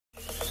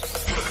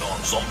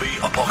Zombie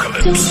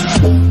apocalypse.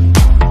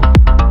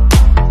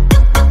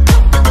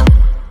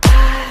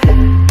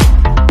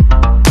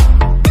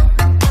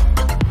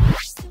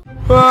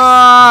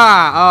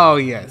 Oh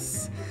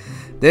yes,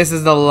 this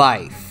is the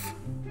life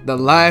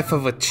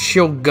of a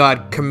chill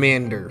god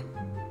commander.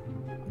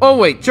 Oh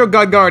wait, chill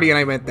god guardian,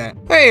 I meant that.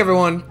 Hey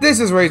everyone,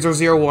 this is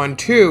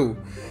Razor012,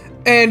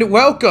 and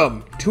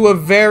welcome to a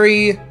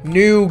very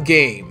new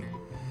game.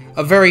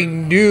 A very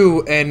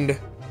new and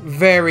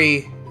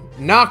very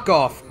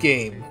knockoff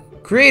game,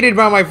 created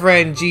by my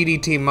friend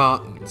GDT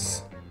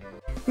Martins.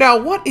 Now,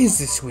 what is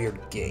this weird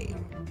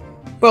game?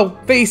 Well,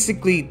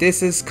 basically,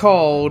 this is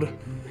called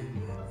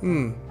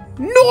normal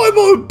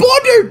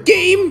border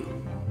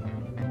game.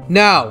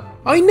 Now,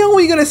 I know what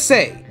you're gonna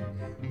say.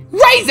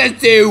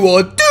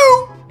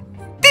 Razor012,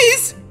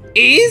 this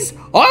is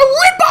a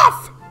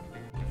ripoff.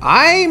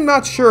 I'm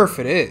not sure if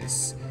it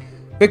is,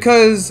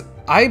 because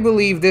I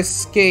believe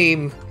this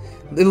game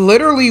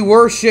literally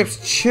worships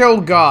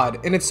Chill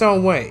God in its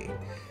own way,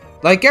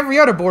 like every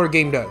other border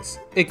game does.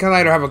 It can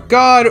either have a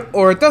god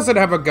or it doesn't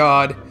have a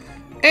god.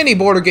 Any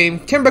border game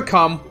can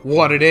become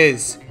what it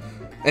is,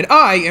 and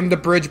I am the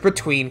bridge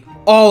between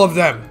all of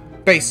them,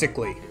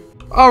 basically.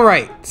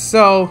 Alright,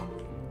 so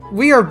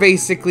we are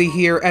basically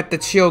here at the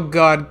Chill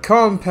God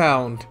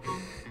compound,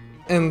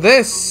 and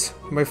this,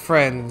 my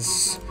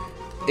friends,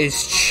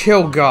 is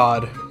Chill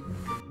God.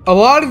 A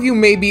lot of you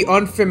may be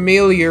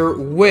unfamiliar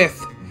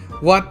with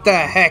what the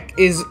heck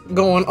is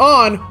going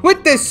on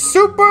with this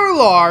super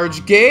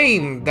large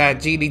game that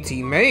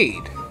GDT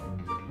made.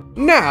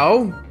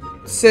 Now,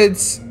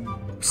 since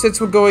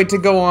we're going to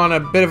go on a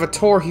bit of a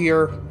tour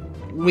here,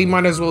 we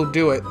might as well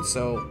do it,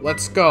 so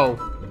let's go.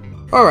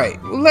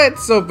 Alright,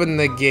 let's open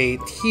the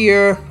gate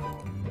here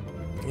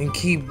and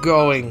keep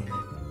going.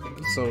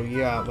 So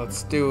yeah,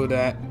 let's do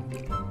that.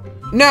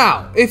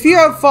 Now, if you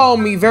have followed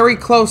me very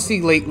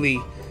closely lately,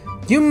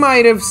 you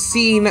might have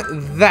seen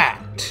that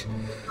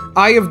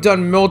I have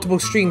done multiple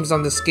streams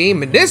on this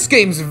game, and this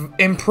game's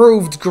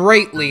improved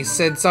greatly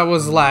since I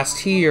was last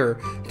here.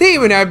 They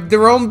even have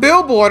their own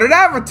billboard and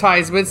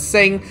advertisements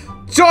saying,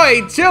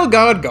 "Join Chill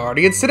God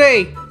Guardians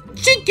today.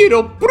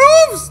 Chiquito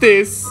proves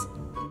this."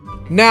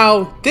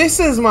 Now, this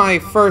is my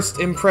first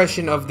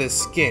impression of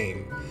this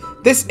game.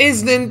 This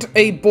isn't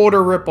a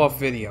border ripoff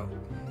video.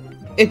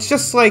 It's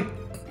just like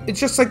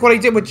what I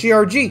did with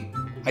GRG.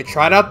 I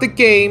tried out the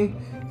game,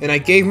 and I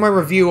gave my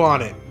review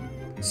on it.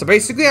 So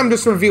basically, I'm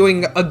just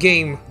reviewing a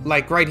game,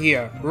 like right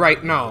here,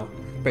 right now,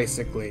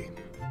 basically.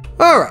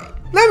 Alright,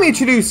 let me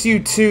introduce you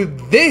to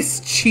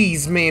this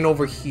cheese man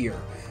over here.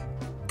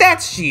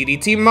 That's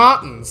GDT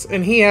Martins,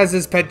 and he has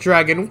his pet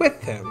dragon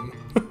with him.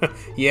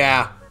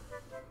 Yeah.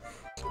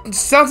 It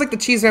sounds like the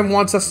cheese man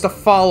wants us to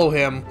follow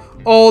him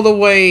all the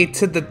way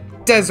to the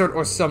desert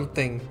or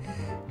something.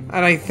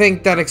 And I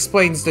think that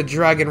explains the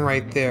dragon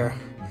right there.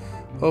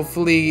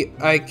 Hopefully,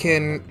 I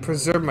can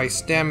preserve my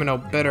stamina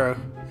better.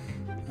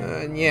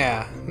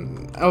 Yeah,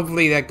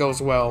 hopefully that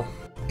goes well.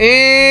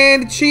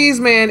 And Cheese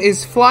Man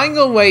is flying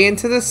away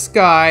into the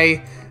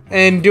sky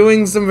and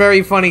doing some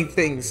very funny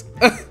things.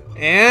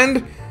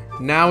 And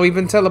now we've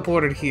been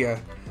teleported here.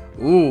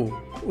 Ooh,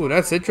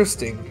 that's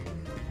interesting.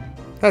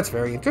 That's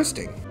very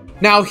interesting.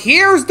 Now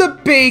here's the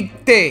big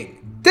thing.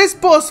 This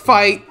boss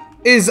fight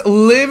is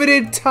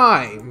limited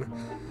time.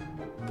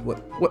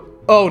 What?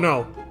 Oh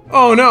no.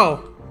 Oh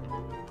no.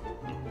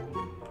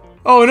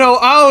 Oh no,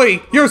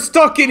 Ollie, you're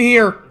stuck in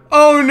here.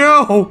 Oh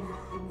no!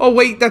 Oh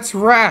wait, that's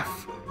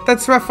Raph.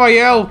 That's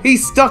Raphael.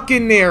 He's stuck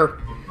in there.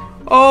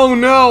 Oh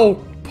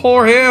no!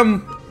 Poor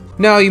him.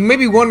 Now, you may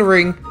be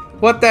wondering,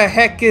 what the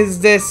heck is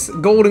this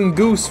golden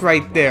goose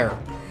right there?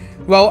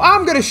 Well,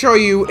 I'm gonna show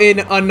you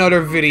in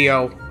another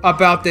video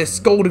about this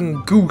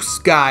golden goose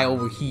guy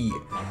over here.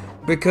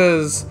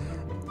 Because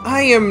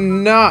I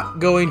am not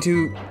going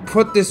to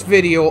put this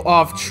video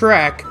off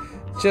track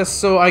just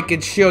so I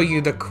can show you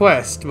the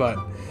quest, but...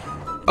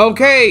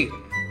 Okay!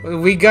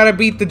 We gotta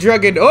beat the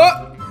dragon. Okay,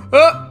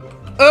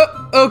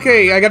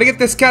 I gotta get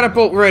this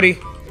catapult ready.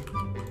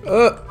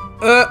 Oh,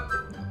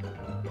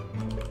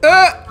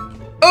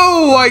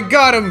 I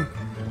got him.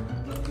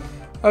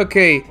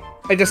 Okay,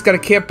 I just gotta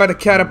camp by the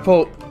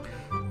catapult.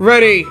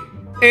 Ready,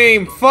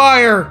 aim,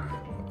 fire.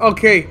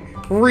 Okay,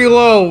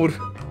 reload.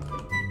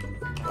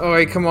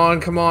 Alright, come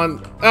on, come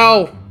on.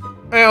 Ow,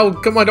 ow,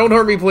 come on, don't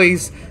hurt me,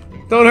 please.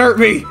 Don't hurt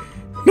me.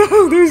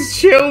 No, there's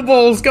chill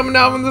balls coming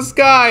down from the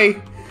sky.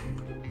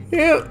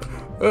 Yeah.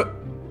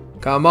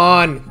 Come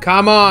on,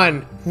 come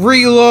on.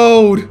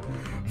 Reload.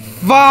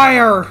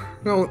 Fire.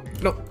 No,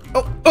 no.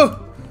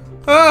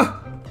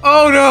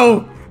 Oh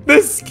no.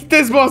 This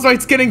boss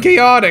fight's getting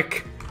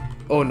chaotic.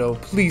 Oh no,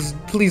 please,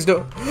 please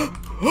don't.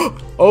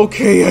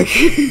 Okay, I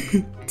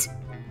can't.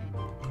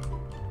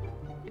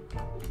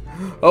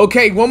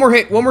 Okay, one more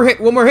hit, one more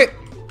hit, one more hit.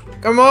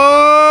 Come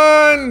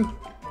on.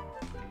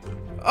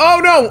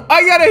 Oh no,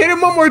 I gotta hit him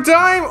one more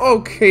time.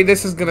 Okay,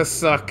 this is gonna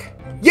suck.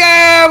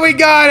 Yeah, we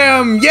got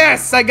him!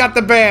 Yes, I got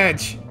the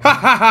badge! Ha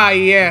ha ha,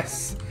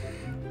 yes!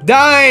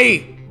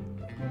 Die!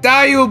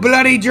 Die, you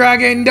bloody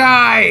dragon,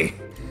 die!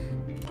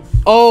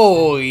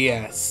 Oh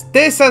yes,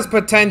 this has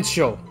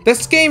potential.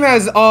 This game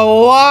has a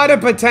lot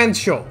of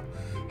potential.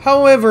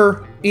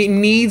 However, it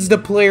needs the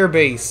player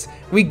base.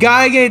 We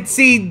gotta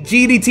see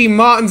GDT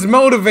Martins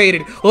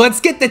motivated. Let's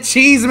get the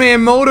Cheese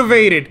Man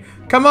motivated.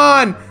 Come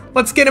on,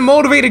 let's get him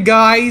motivated,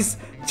 guys.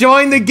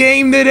 Join the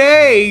game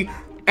today.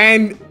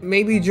 And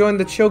maybe join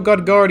the Chill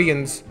God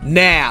Guardians.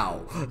 Now,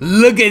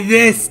 look at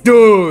this,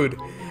 dude.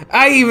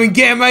 I even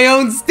get my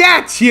own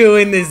statue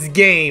in this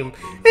game.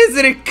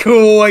 Isn't it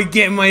cool I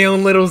get my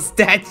own little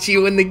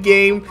statue in the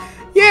game?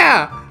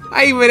 Yeah,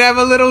 I even have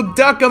a little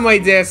duck on my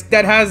desk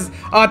that has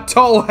a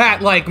tall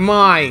hat like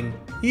mine.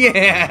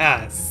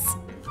 Yes.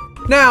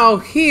 Now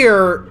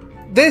here,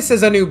 this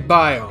is a new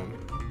biome.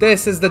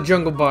 This is the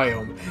jungle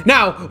biome.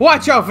 Now,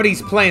 watch out for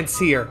these plants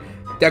here.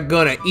 They're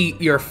gonna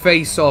eat your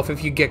face off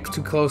if you get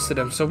too close to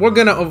them. So we're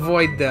gonna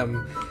avoid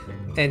them.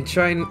 And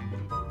try and...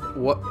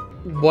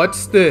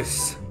 What's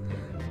this?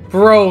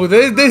 Bro,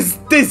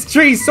 this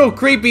tree's so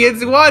creepy.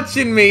 It's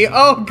watching me.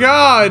 Oh,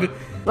 God.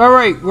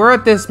 Alright, we're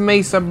at this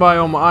Mesa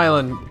Biome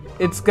Island.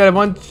 It's got a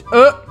bunch...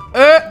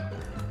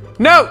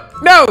 No!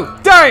 No!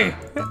 Die!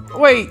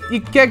 Wait, you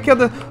can't kill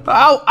the...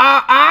 Oh,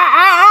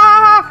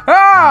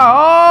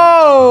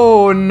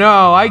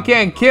 no. I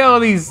can't kill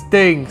these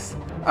things.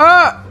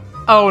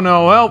 Oh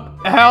no,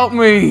 help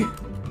me.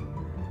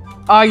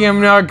 I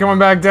am not coming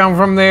back down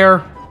from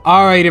there.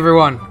 Alright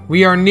everyone,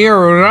 we are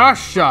near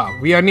Russia.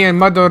 We are near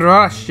Mother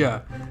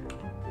Russia.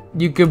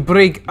 You could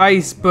break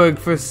iceberg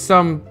for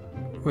some...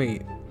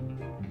 Wait.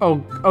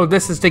 Oh,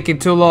 this is taking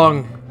too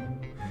long.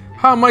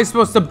 How am I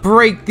supposed to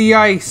break the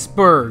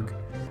iceberg?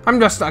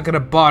 I'm just not gonna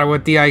bother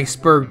with the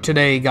iceberg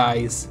today,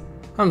 guys.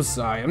 I'm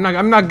sorry,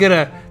 I'm not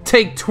gonna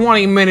take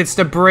 20 minutes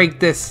to break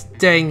this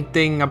dang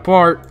thing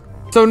apart.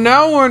 So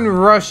now we're in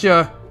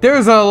Russia.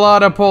 There's a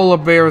lot of polar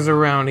bears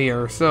around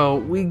here, so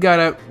we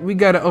gotta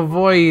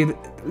avoid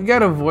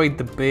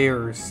the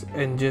bears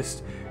and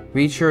just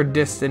reach our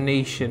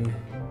destination.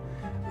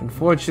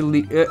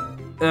 Unfortunately,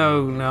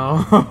 oh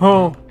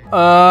no.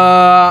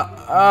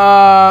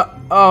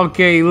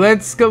 Okay,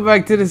 let's go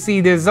back to the sea.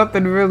 There's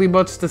nothing really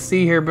much to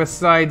see here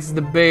besides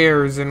the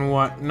bears and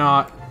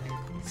whatnot.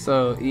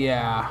 So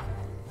yeah.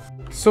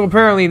 So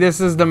apparently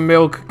this is the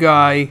milk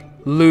guy,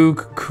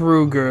 Luke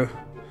Kruger.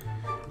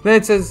 Then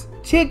it says,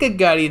 check it,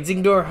 Guardians,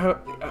 ignore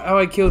how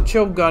I killed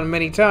Cho'Gath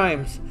many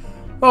times.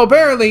 Well,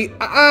 apparently,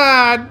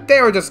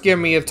 they were just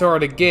giving me a tour of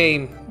the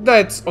game.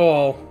 That's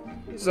all.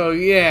 So,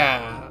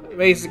 yeah,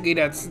 basically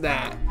that's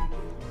that.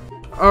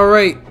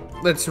 Alright,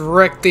 let's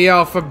wreck the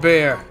Alpha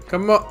Bear.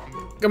 Come on.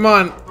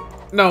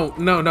 No,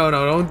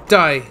 don't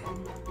die.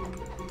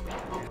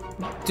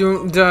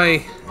 Don't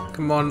die.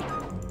 Come on.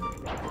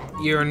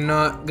 You're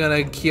not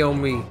gonna kill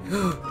me.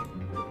 Oh,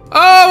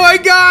 I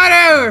got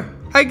her!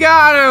 I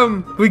got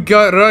him! We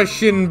got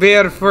Russian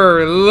bear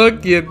fur.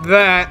 Look at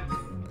that.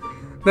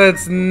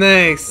 That's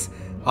nice.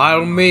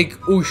 I'll make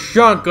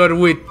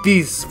Ushankar with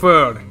this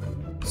fur.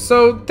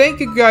 So, thank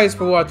you guys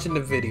for watching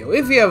the video.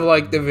 If you have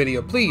liked the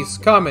video, please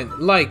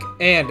comment, like,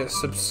 and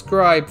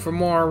subscribe for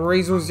more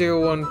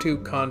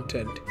Razor012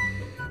 content.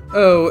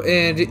 Oh,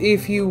 and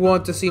if you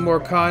want to see more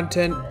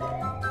content...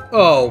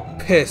 Oh,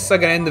 piss. I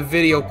gotta end the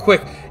video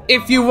quick.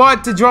 If you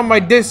want to join my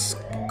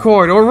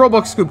Discord or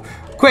Roblox group,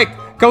 quick!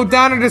 Go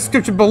down in the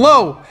description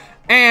below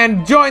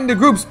and join the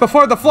groups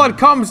before the flood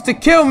comes to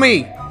kill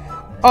me.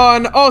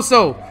 And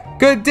also,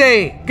 good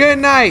day, good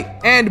night,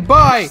 and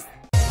bye.